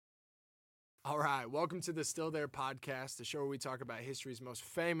All right, welcome to the Still There podcast, the show where we talk about history's most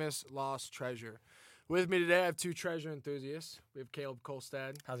famous lost treasure. With me today, I have two treasure enthusiasts. We have Caleb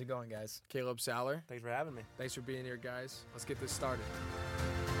Kolstad, How's it going, guys? Caleb Saller. Thanks for having me. Thanks for being here, guys. Let's get this started.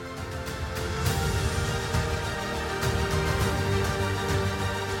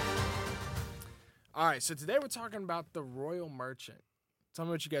 All right, so today we're talking about the Royal Merchant. Tell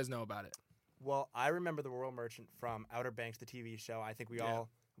me what you guys know about it. Well, I remember the Royal Merchant from Outer Banks, the TV show. I think we Yeah. all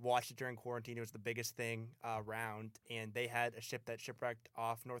watched it during quarantine. It was the biggest thing around, and they had a ship that shipwrecked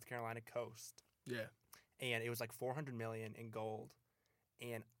off North Carolina coast, Yeah. and it was like $400 million in gold.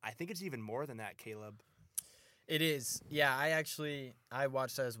 And I think it's even more than that, Caleb. It is. Yeah, I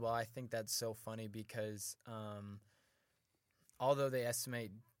watched that as well. I think that's so funny because although they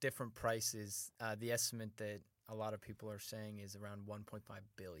estimate different prices, the estimate that a lot of people are saying is around 1.5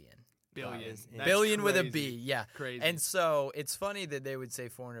 billion. Billion. is- That's Billion with a crazy. B, yeah. Crazy. And so it's funny that they would say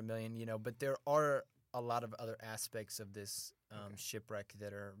 400 million, but there are a lot of other aspects of this shipwreck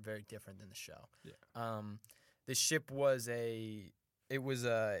that are very different than the show. Yeah. The ship was a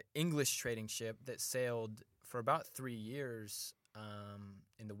English trading ship that sailed for about 3 years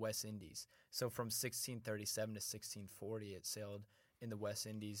in the West Indies. So from 1637 to 1640, it sailed in the West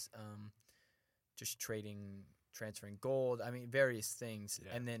Indies, just transferring gold. I mean, various things.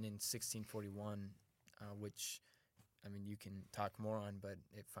 Yeah. And then in 1641, which, I mean, you can talk more on, but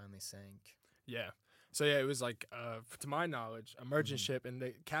it finally sank. Yeah. So, yeah, it was like, to my knowledge, a merchant Mhm. ship, and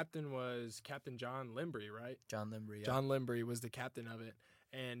the captain was Captain John Limbry, right? John Limbry. Yeah. John Limbry was the captain of it.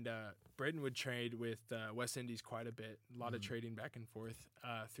 And Britain would trade with West Indies quite a bit. A lot of Mhm. trading back and forth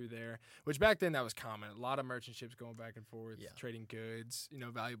through there, which back then that was common. A lot of merchant ships going back and forth, Yeah. trading goods,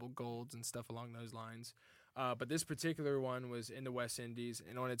 valuable golds and stuff along those lines. But this particular one was in the West Indies,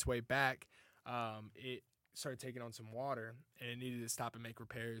 and on its way back, it started taking on some water, and it needed to stop and make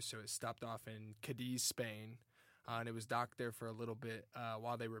repairs. So it stopped off in Cadiz, Spain. And it was docked there for a little bit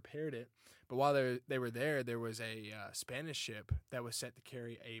while they repaired it. But while they were there was a Spanish ship that was set to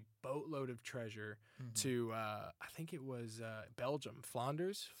carry a boatload of treasure Mhm. to, I think it was Belgium,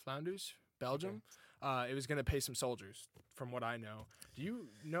 Flanders, Belgium. It was going to pay some soldiers, from what I know. Do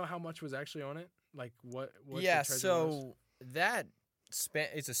you know how much was actually on it? Like what Yeah, the treasure was? so that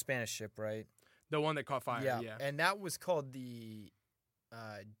it's a Spanish ship, right? The one that caught fire, yeah. And that was called the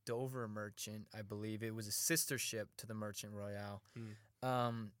Dover Merchant, I believe. It was a sister ship to the Merchant Royale.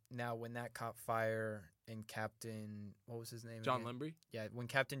 Now, when that caught fire and Captain, what was his name? John again? Limbry? Yeah, when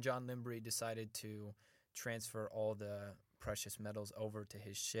Captain John Limbry decided to transfer all the precious metals over to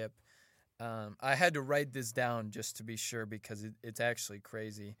his ship, I had to write this down just to be sure because it's actually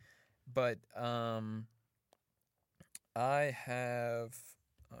crazy. But I'm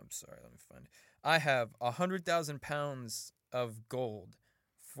sorry, let me find it. I have 100,000 pounds of gold,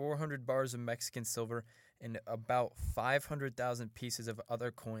 400 bars of Mexican silver, and about 500,000 pieces of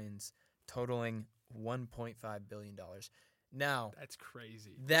other coins, totaling $1.5 billion. Now, That's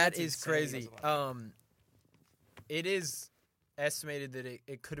crazy. that That's is insane. crazy. That's a lot. It is estimated that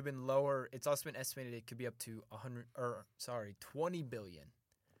it could have been lower. It's also been estimated it could be up to 20 billion.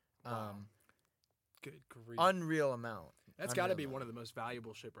 Wow. Good grief. Unreal amount. That's got to Unreal be amount. one of the most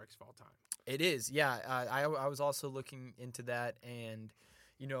valuable shipwrecks of all time. It is, yeah. I was also looking into that, and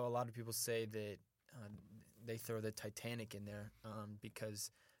a lot of people say that they throw the Titanic in there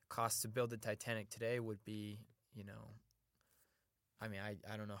because costs to build the Titanic today would be, I mean,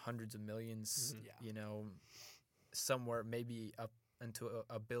 I don't know, hundreds of millions, Mhm. Yeah. Somewhere maybe up into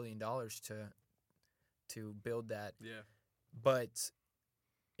 $1 billion to build that, Yeah. but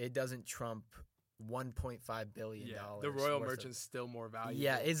it doesn't trump $1.5 billion. Yeah. The Royal worth of- Merchant's still more valuable.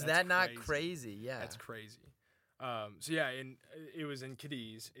 Yeah, is That's that not crazy? Yeah. That's crazy. So yeah, it was in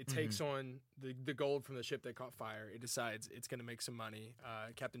Cadiz. It takes on the gold from the ship that caught fire. It decides it's going to make some money.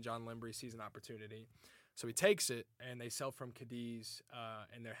 Captain John Limbry sees an opportunity, so he takes it and they sail from Cadiz,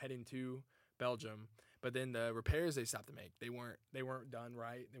 and they're heading to Belgium. But then the repairs they stopped to make, they weren't done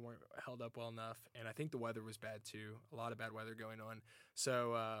right. They weren't held up well enough, and I think the weather was bad too. A lot of bad weather going on.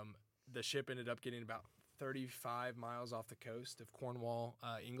 So the ship ended up getting about 35 miles off the coast of Cornwall,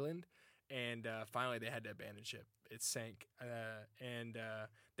 England. And finally, they had to abandon ship. It sank, and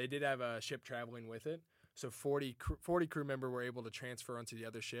they did have a ship traveling with it. So 40 crew member were able to transfer onto the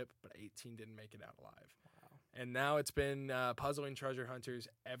other ship, but 18 didn't make it out alive. Wow. And now it's been puzzling treasure hunters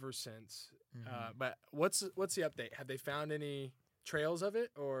ever since. Mhm. But what's the update? Have they found any trails of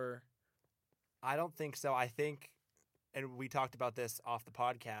it, or? I don't think so. I think, and we talked about this off the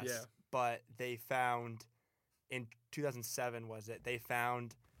podcast, Yeah. but they found in 2007, was it? They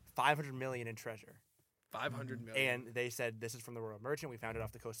found 500 million in treasure. 500 million. And they said, this is from the Royal Merchant. We found it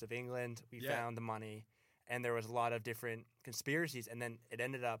off the coast of England. We Yeah. found the money. And there was a lot of different conspiracies. And then it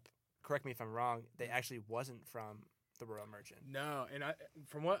ended up, correct me if I'm wrong, they actually wasn't from the Royal Merchant. No, and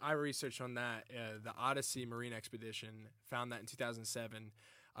from what I researched on that, the Odyssey Marine Expedition found that in 2007.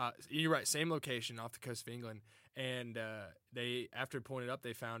 You're right, same location off the coast of England. And they, after pulling it up,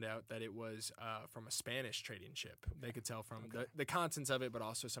 they found out that it was from a Spanish trading ship. They could tell from the contents of it, but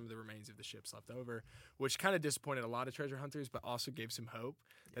also some of the remains of the ships left over, which kind of disappointed a lot of treasure hunters, but also gave some hope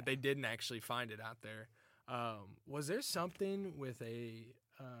that they didn't actually find it out there. Was there something with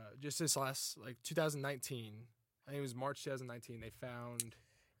just this last, 2019, I think it was March 2019, they found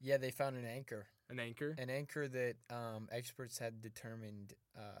Yeah, they found an anchor. an anchor? An anchor that experts had determined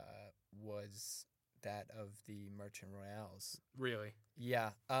was that of the Merchant Royales. Really?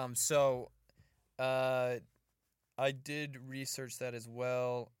 Yeah. So I did research that as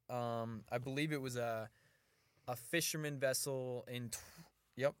well. I believe it was a fisherman vessel in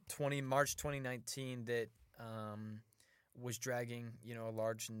March 2019 that was dragging a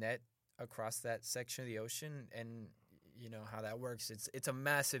large net across that section of the ocean, and you know how that works. It's a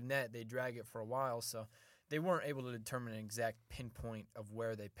massive net. They drag it for a while, so they weren't able to determine an exact pinpoint of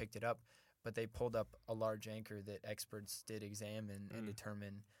where they picked it up, but they pulled up a large anchor that experts did examine and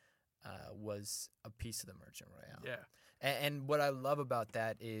determine was a piece of the Merchant Royale. Yeah. And what I love about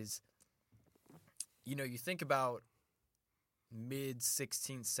that is, you think about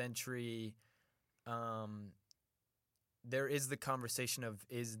mid-16th century, there is the conversation of,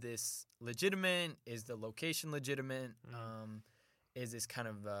 is this legitimate? Is the location legitimate? Is this kind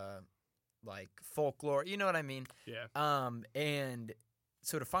of like folklore? You know what I mean? Yeah. And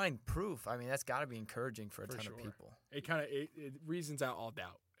so to find proof, I mean, that's got to be encouraging for a ton of people. It reasons out all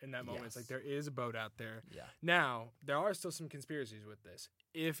doubt in that moment. It's Yes. like there is a boat out there. Yeah. Now, there are still some conspiracies with this,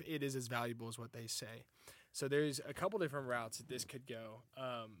 if it is as valuable as what they say. So there's a couple different routes that this could go.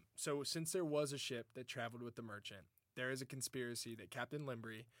 So since there was a ship that traveled with the Merchant, there is a conspiracy that Captain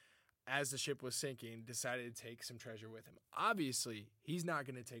Limbury, as the ship was sinking, decided to take some treasure with him. Obviously, he's not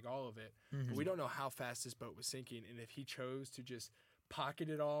going to take all of it, but we don't know how fast this boat was sinking, and if he chose to just pocket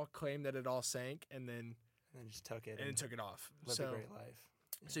it all, claim that it all sank, and then just took it and took it off. lived a great life.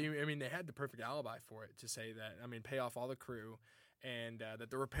 So they had the perfect alibi for it to say that. Pay off all the crew, and that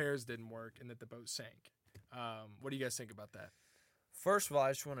the repairs didn't work, and that the boat sank. What do you guys think about that? First of all,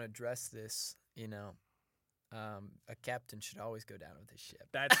 I just want to address this. A captain should always go down with his ship.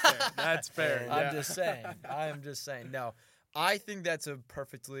 That's fair. That's fair. Yeah. I'm just saying. No, I think that's a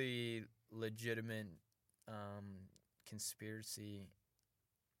perfectly legitimate conspiracy.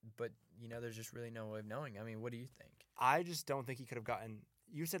 But there's just really no way of knowing. I mean, what do you think? I just don't think he could have gotten.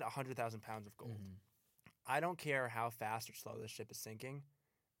 You said 100,000 pounds of gold. I don't care how fast or slow this ship is sinking.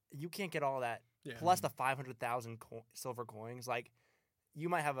 You can't get all that. Yeah. Plus the 500,000 silver coins. Like, you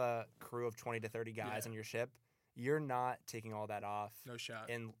might have a crew of 20 to 30 guys on your ship. You're not taking all that off. No shot.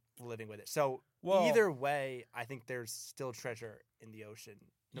 And living with it. So Well, either way, I think there's still treasure in the ocean.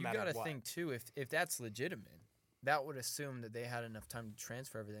 No you matter got to what. think too. If that's legitimate, that would assume that they had enough time to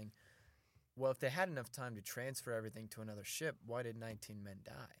transfer everything. Well, if they had enough time to transfer everything to another ship, why did 19 men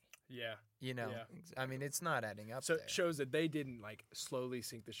die? Yeah. Yeah. I mean, it's not adding up. So there. it shows that they didn't slowly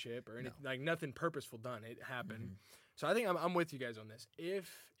sink the ship or anything. Nothing purposeful done. It happened. So I think I'm with you guys on this. If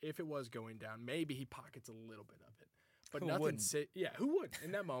it was going down, maybe he pockets a little bit of it. But Who nothing. wouldn't? Who would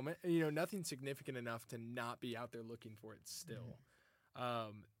in that moment? Nothing significant enough to not be out there looking for it still.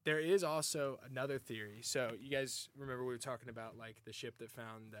 There is also another theory. So you guys remember we were talking about the ship that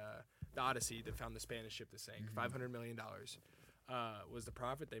found the Odyssey, that found the Spanish ship that sank. $500 million was the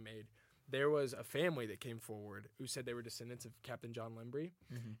profit they made. There was a family that came forward who said they were descendants of Captain John Limbury,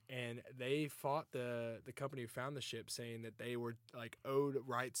 and they fought the company who found the ship, saying that they were owed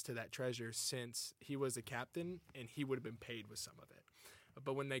rights to that treasure since he was the captain and he would have been paid with some of it.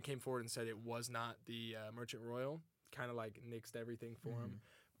 But when they came forward and said it was not the Merchant Royal, kind of nixed everything for him.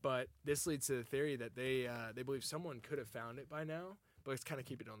 But this leads to the theory that they believe someone could have found it by now, but it's kind of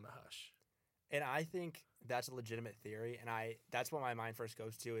keep it on the hush. And I think that's a legitimate theory, and that's what my mind first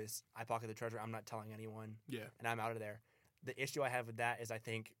goes to is I pocket the treasure, I'm not telling anyone, and I'm out of there. The issue I have with that is I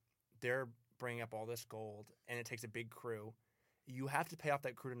think they're bringing up all this gold, and it takes a big crew. You have to pay off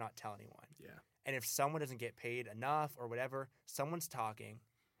that crew to not tell anyone. Yeah. And if someone doesn't get paid enough or whatever, someone's talking,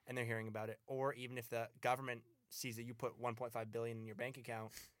 and they're hearing about it, or even if the government sees that you put $1.5 billion in your bank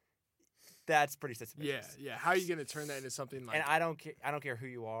account, that's pretty suspicious. Yeah. How are you going to turn that into something And I don't care who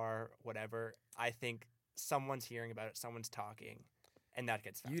you are, whatever. I think someone's hearing about it, someone's talking, and that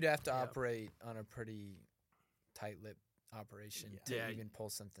gets found. You'd have to operate on a pretty tight-lipped operation to Yeah. even pull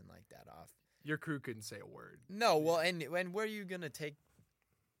something like that off. your crew couldn't say a word. No, well, and where are you gonna take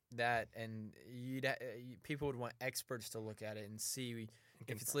that? And people would want experts to look at it and see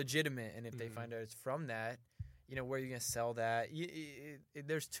if it's legitimate, and if they find out it's from that, where are you gonna sell that?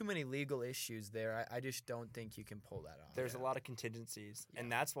 There's too many legal issues there. I just don't think you can pull that off. There's a lot of contingencies,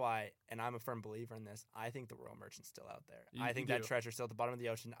 and that's why. And I'm a firm believer in this. I think the Royal Merchant's still out there. I think that treasure's still at the bottom of the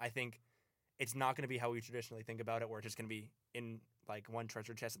ocean. I think it's not going to be how we traditionally think about it, where it's just going to be in like one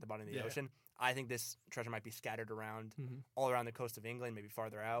treasure chest at the bottom of the ocean. I think this treasure might be scattered around all around the coast of England, maybe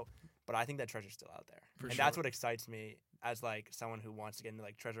farther out. But I think that treasure's still out there, that's what excites me as like someone who wants to get into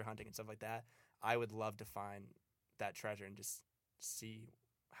like treasure hunting and stuff like that. I would love to find that treasure and just see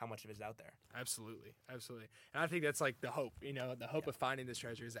how much of it is out there. Absolutely. And I think that's like the hope. The hope of finding this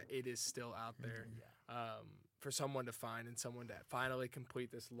treasure is that it is still out there. For someone to find and someone to finally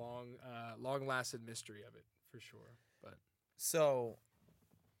complete this long-lasted mystery of it, for sure. But so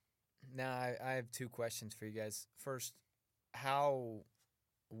now I have two questions for you guys. First, how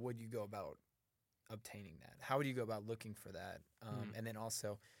would you go about obtaining that? How would you go about looking for that? And then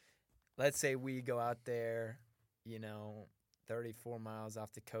also, let's say we go out there, 34 miles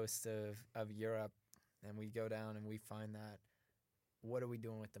off the coast of Europe, and we go down and we find that. What are we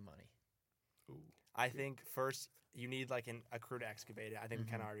doing with the money? Ooh. I think first you need like a crew to excavate it. I think we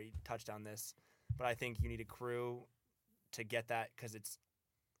kind of already touched on this, but I think you need a crew to get that because it's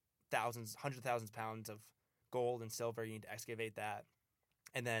hundreds of thousands of pounds of gold and silver. You need to excavate that.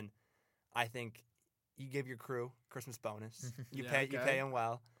 And then I think you give your crew Christmas bonus. You pay them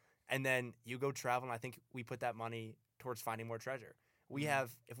well. And then you go travel, and I think we put that money towards finding more treasure. We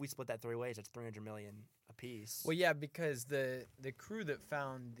have, if we split that 3 ways, that's $300 million a piece. Well, yeah, because the crew that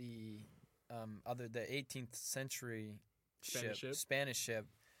found the 18th century Spanish ship,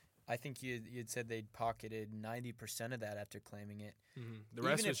 I think you'd said they'd pocketed 90% of that after claiming it. The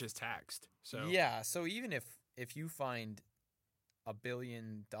rest was just taxed. So yeah, so even if you find $1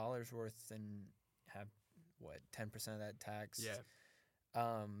 billion worth and have 10% of that tax,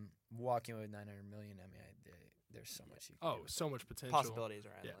 walking with $900 million, I mean, there's so much you can do. So much potential. Possibilities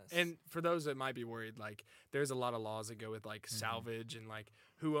are endless. And for those that might be worried, like there's a lot of laws that go with like salvage and like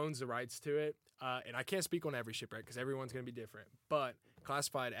who owns the rights to it. And I can't speak on every shipwreck because everyone's going to be different. But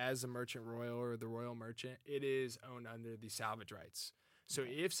classified as a Merchant Royal or the Royal Merchant, it is owned under the salvage rights. So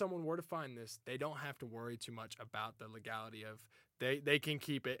if someone were to find this, they don't have to worry too much about the legality of they can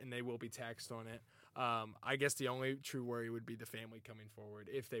keep it and they will be taxed on it. I guess the only true worry would be the family coming forward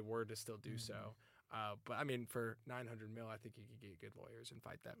if they were to still do so. But I mean, for $900 million, I think you could get good lawyers and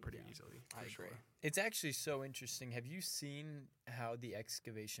fight that pretty easily. I agree. Sure. It's actually so interesting. Have you seen how the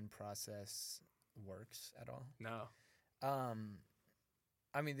excavation process works at all? No.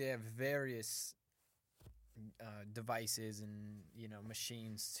 I mean, they have various devices and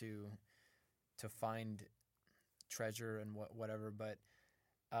machines to find treasure and whatever, but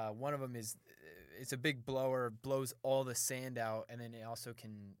one of them is it's a big blower, blows all the sand out, and then it also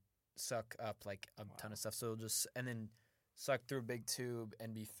can suck up like a ton of stuff. So it'll just and then suck through a big tube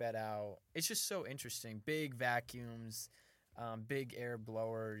and be fed out. It's just so interesting. Big vacuums, big air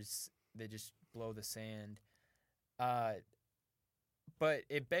blowers. They just blow the sand. But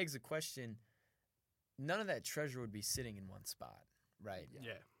it begs the question: none of that treasure would be sitting in one spot, right?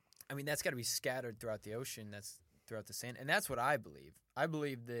 Yeah. I mean, that's got to be scattered throughout the ocean. That's throughout the sand, and that's what I believe. I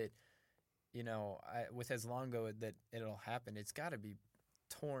believe that, with Eslongo, that it'll happen. It's got to be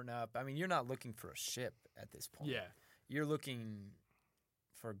torn up. I mean, you're not looking for a ship at this point. Yeah. You're looking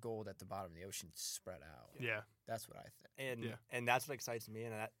for gold at the bottom of the ocean spread out. Yeah. That's what I think. And that's what excites me,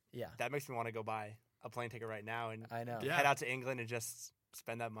 and that makes me want to go buy a plane ticket right now and I know. head out to England and just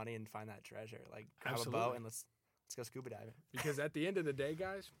spend that money and find that treasure. Like grab a boat and let's go scuba diving. Because at the end of the day,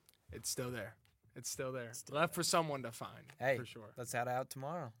 guys, it's still there. It's still there. Left for someone to find. Hey, for sure. Let's head out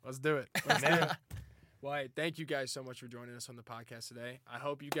tomorrow. Let's do it. Let's do it. Well, hey, thank you guys so much for joining us on the podcast today. I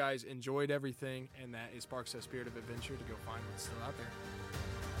hope you guys enjoyed everything and that it sparks a spirit of adventure to go find what's still out there.